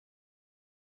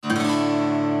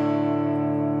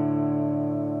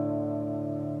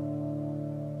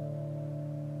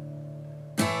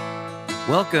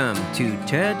Welcome to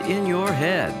TED in Your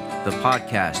Head, the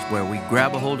podcast where we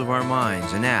grab a hold of our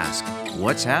minds and ask,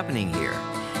 what's happening here?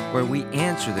 Where we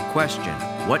answer the question,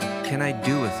 what can I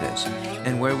do with this?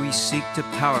 And where we seek to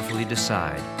powerfully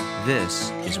decide, this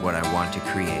is what I want to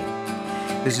create.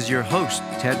 This is your host,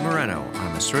 Ted Moreno.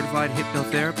 I'm a certified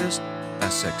hypnotherapist, a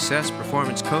success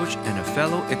performance coach, and a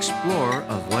fellow explorer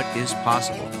of what is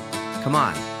possible. Come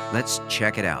on, let's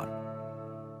check it out.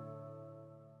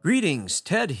 Greetings,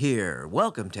 Ted here.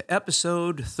 Welcome to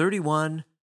episode 31,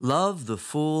 Love the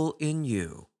Fool in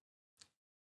You.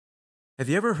 Have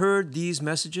you ever heard these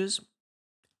messages?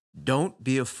 Don't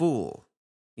be a fool.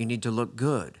 You need to look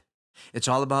good. It's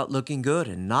all about looking good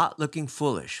and not looking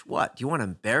foolish. What, do you want to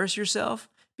embarrass yourself?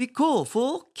 Be cool,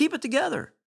 fool. Keep it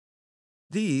together.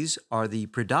 These are the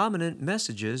predominant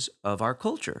messages of our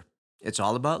culture. It's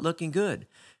all about looking good.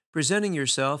 Presenting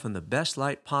yourself in the best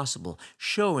light possible,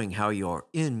 showing how you're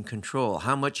in control,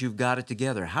 how much you've got it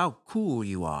together, how cool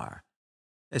you are.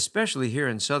 Especially here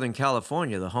in Southern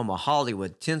California, the home of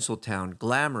Hollywood, Tinseltown,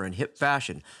 glamour, and hip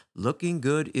fashion, looking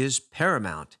good is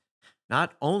paramount.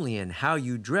 Not only in how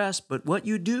you dress, but what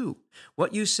you do,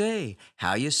 what you say,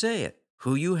 how you say it,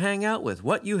 who you hang out with,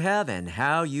 what you have, and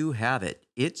how you have it.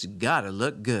 It's gotta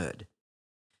look good.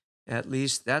 At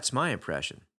least that's my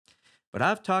impression. But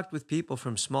I've talked with people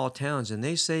from small towns and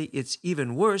they say it's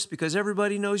even worse because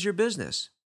everybody knows your business.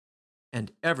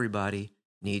 And everybody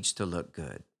needs to look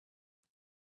good.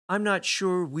 I'm not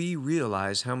sure we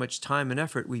realize how much time and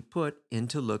effort we put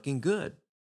into looking good.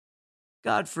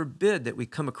 God forbid that we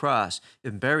come across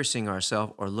embarrassing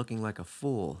ourselves or looking like a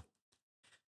fool.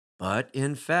 But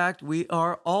in fact, we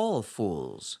are all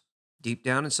fools. Deep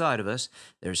down inside of us,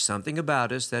 there's something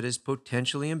about us that is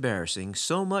potentially embarrassing,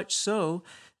 so much so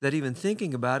that even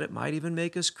thinking about it might even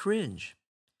make us cringe.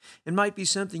 It might be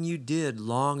something you did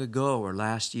long ago or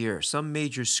last year, some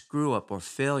major screw-up or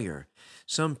failure,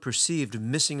 some perceived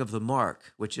missing of the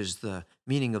mark, which is the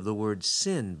meaning of the word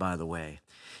sin, by the way.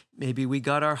 Maybe we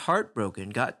got our heart broken,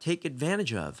 got taken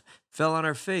advantage of, fell on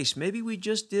our face. Maybe we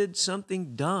just did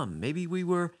something dumb. Maybe we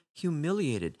were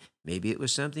humiliated. Maybe it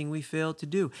was something we failed to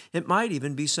do. It might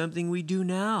even be something we do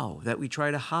now that we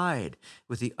try to hide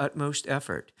with the utmost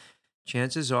effort.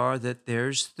 Chances are that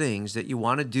there's things that you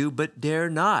want to do but dare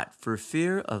not for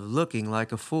fear of looking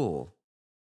like a fool.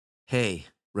 Hey,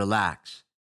 relax.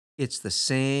 It's the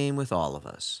same with all of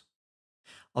us.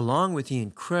 Along with the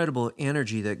incredible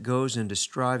energy that goes into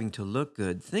striving to look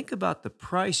good, think about the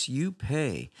price you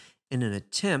pay in an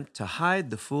attempt to hide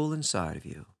the fool inside of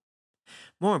you.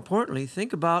 More importantly,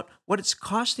 think about what it's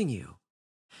costing you.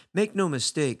 Make no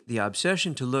mistake, the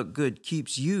obsession to look good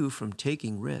keeps you from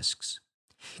taking risks,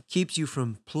 keeps you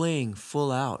from playing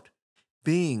full out,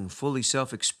 being fully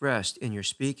self-expressed in your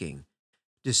speaking,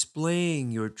 displaying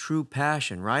your true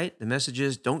passion, right? The message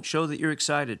is, don't show that you're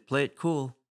excited, play it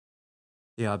cool.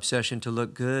 The obsession to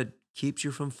look good keeps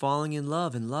you from falling in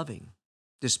love and loving,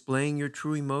 displaying your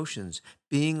true emotions,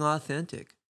 being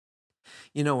authentic.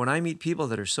 You know, when I meet people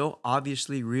that are so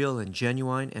obviously real and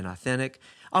genuine and authentic,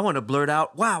 I want to blurt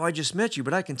out, wow, I just met you,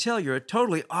 but I can tell you're a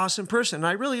totally awesome person and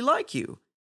I really like you.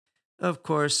 Of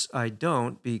course, I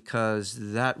don't because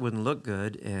that wouldn't look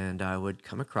good and I would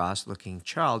come across looking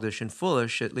childish and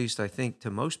foolish, at least I think to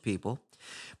most people.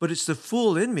 But it's the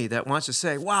fool in me that wants to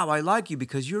say, wow, I like you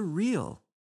because you're real.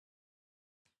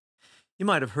 You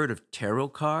might have heard of tarot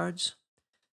cards.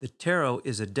 The tarot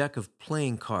is a deck of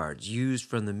playing cards used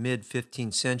from the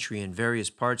mid-15th century in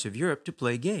various parts of Europe to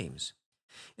play games.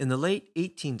 In the late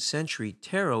 18th century,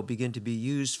 tarot began to be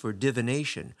used for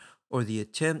divination, or the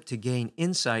attempt to gain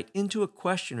insight into a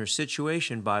question or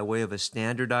situation by way of a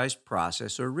standardized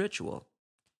process or ritual.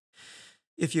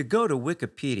 If you go to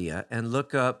Wikipedia and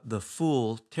look up the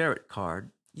Fool Tarot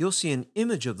card, you'll see an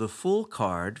image of the Fool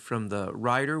card from the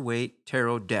Rider-Waite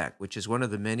Tarot deck, which is one of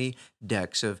the many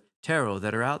decks of tarot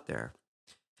that are out there.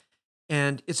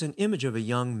 And it's an image of a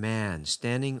young man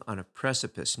standing on a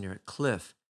precipice near a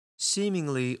cliff,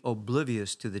 seemingly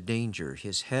oblivious to the danger,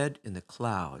 his head in the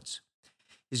clouds.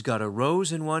 He's got a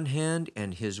rose in one hand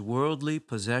and his worldly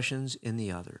possessions in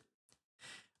the other.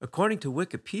 According to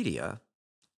Wikipedia,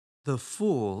 the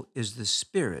fool is the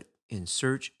spirit in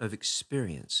search of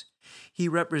experience. He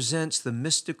represents the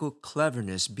mystical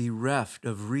cleverness bereft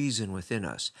of reason within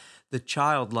us, the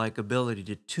childlike ability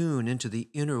to tune into the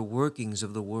inner workings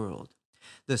of the world.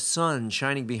 The sun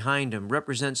shining behind him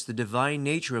represents the divine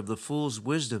nature of the fool's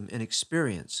wisdom and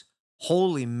experience,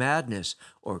 holy madness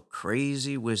or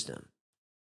crazy wisdom.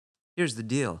 Here's the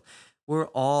deal. We're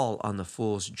all on the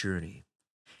fool's journey.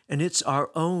 And it's our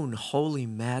own holy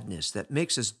madness that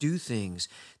makes us do things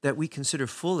that we consider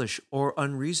foolish or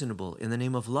unreasonable in the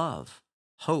name of love.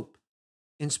 hope,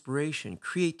 inspiration,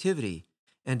 creativity,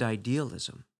 and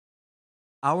idealism.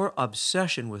 Our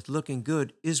obsession with looking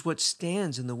good is what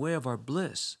stands in the way of our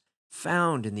bliss,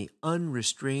 found in the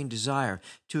unrestrained desire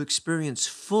to experience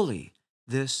fully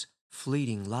this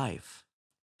fleeting life.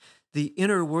 The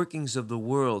inner workings of the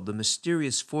world, the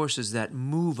mysterious forces that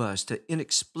move us to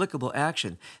inexplicable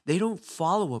action, they don't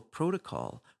follow a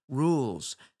protocol,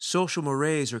 rules, social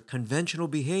mores, or conventional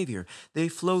behavior. They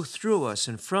flow through us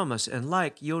and from us, and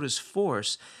like Yoda's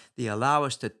force, they allow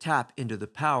us to tap into the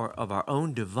power of our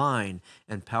own divine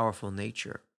and powerful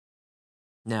nature.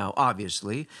 Now,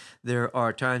 obviously, there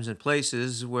are times and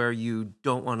places where you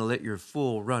don't want to let your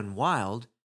fool run wild.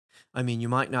 I mean, you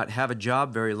might not have a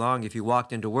job very long if you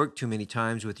walked into work too many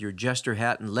times with your jester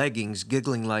hat and leggings,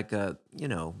 giggling like a,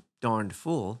 darned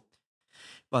fool.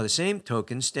 By the same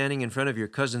token, standing in front of your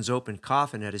cousin's open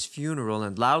coffin at his funeral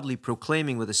and loudly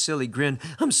proclaiming with a silly grin,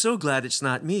 "I'm so glad it's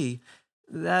not me,"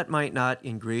 that might not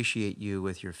ingratiate you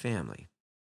with your family.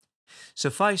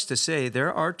 Suffice to say,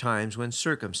 there are times when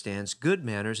circumstance, good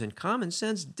manners, and common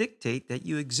sense dictate that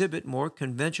you exhibit more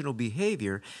conventional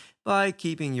behavior by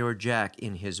keeping your jack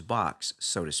in his box,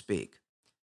 so to speak.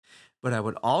 But I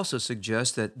would also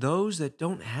suggest that those that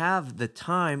don't have the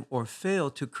time or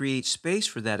fail to create space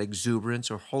for that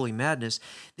exuberance or holy madness,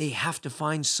 they have to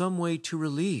find some way to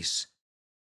release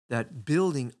that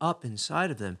building up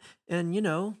inside of them.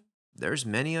 And, there's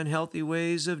many unhealthy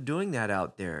ways of doing that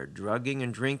out there, drugging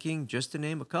and drinking, just to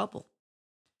name a couple.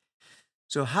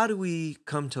 So how do we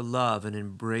come to love and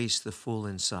embrace the fool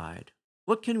inside?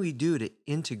 What can we do to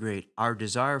integrate our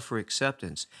desire for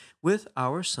acceptance with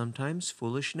our sometimes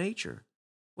foolish nature?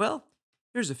 Well,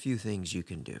 here's a few things you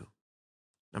can do.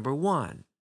 Number 1,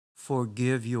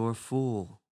 forgive your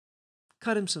fool.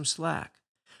 Cut him some slack.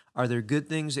 Are there good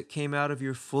things that came out of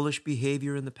your foolish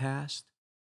behavior in the past?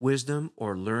 Wisdom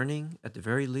or learning at the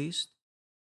very least?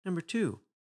 Number 2,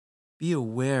 be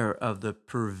aware of the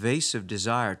pervasive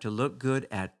desire to look good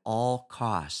at all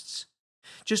costs.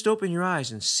 Just open your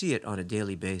eyes and see it on a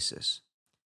daily basis.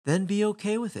 Then be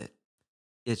okay with it.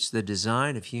 It's the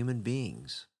design of human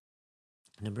beings.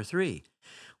 Number 3,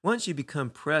 once you become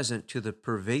present to the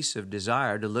pervasive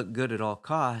desire to look good at all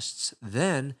costs,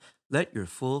 then let your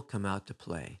fool come out to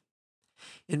play.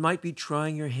 It might be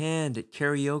trying your hand at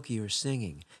karaoke or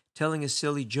singing, telling a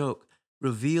silly joke,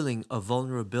 revealing a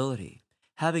vulnerability,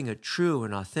 having a true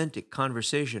and authentic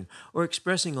conversation, or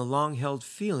expressing a long-held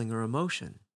feeling or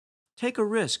emotion. Take a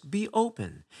risk, be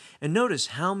open, and notice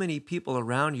how many people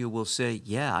around you will say,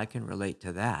 "Yeah, I can relate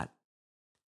to that."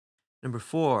 Number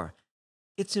 4,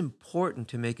 it's important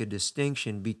to make a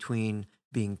distinction between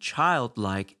being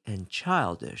childlike and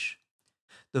childish.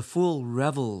 The fool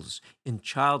revels in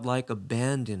childlike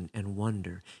abandon and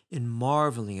wonder, in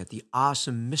marveling at the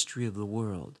awesome mystery of the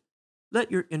world.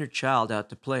 Let your inner child out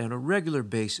to play on a regular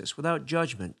basis without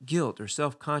judgment, guilt, or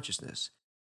self-consciousness.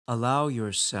 Allow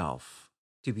yourself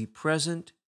to be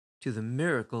present to the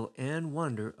miracle and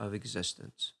wonder of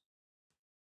existence.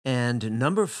 And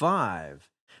number 5,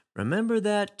 remember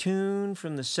that tune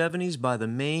from the 70s by The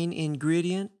Main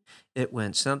Ingredient? It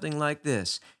went something like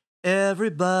this.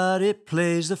 Everybody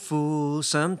plays the fool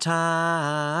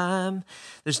sometime.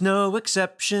 There's no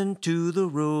exception to the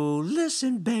rule.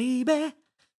 Listen, baby.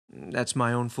 That's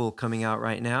my own fool coming out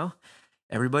right now.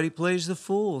 Everybody plays the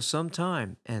fool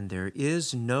sometime, and there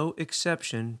is no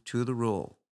exception to the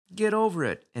rule. Get over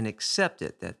it and accept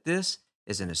it that this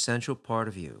is an essential part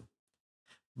of you.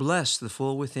 Bless the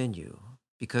fool within you,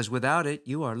 because without it,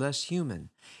 you are less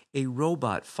human, a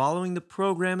robot following the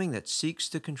programming that seeks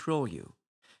to control you.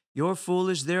 Your fool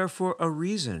is there for a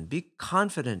reason. Be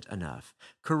confident enough,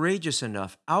 courageous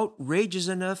enough, outrageous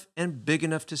enough, and big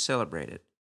enough to celebrate it.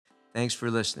 Thanks for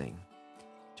listening.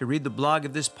 To read the blog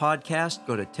of this podcast,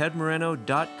 go to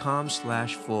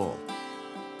tedmoreno.com/full.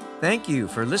 Thank you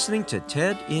for listening to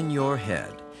TED in Your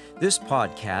Head. This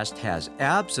podcast has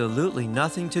absolutely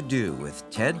nothing to do with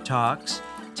TED Talks,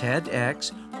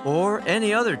 TEDx, or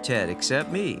any other TED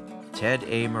except me, Ted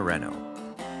A. Moreno.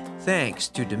 Thanks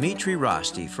to Dimitri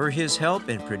Rosti for his help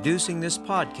in producing this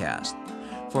podcast.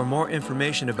 For more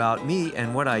information about me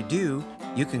and what I do,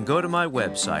 you can go to my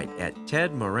website at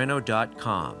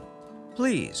tedmoreno.com.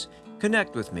 Please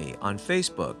connect with me on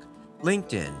Facebook,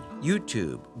 LinkedIn,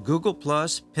 YouTube, Google+,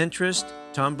 Pinterest,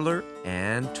 Tumblr,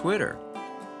 and Twitter.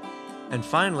 And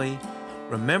finally,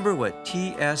 remember what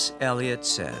T.S. Eliot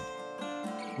said,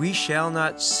 "We shall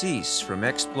not cease from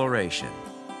exploration,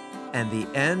 and the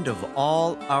end of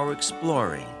all our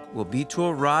exploring will be to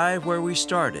arrive where we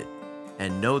started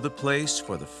and know the place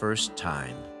for the first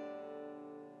time."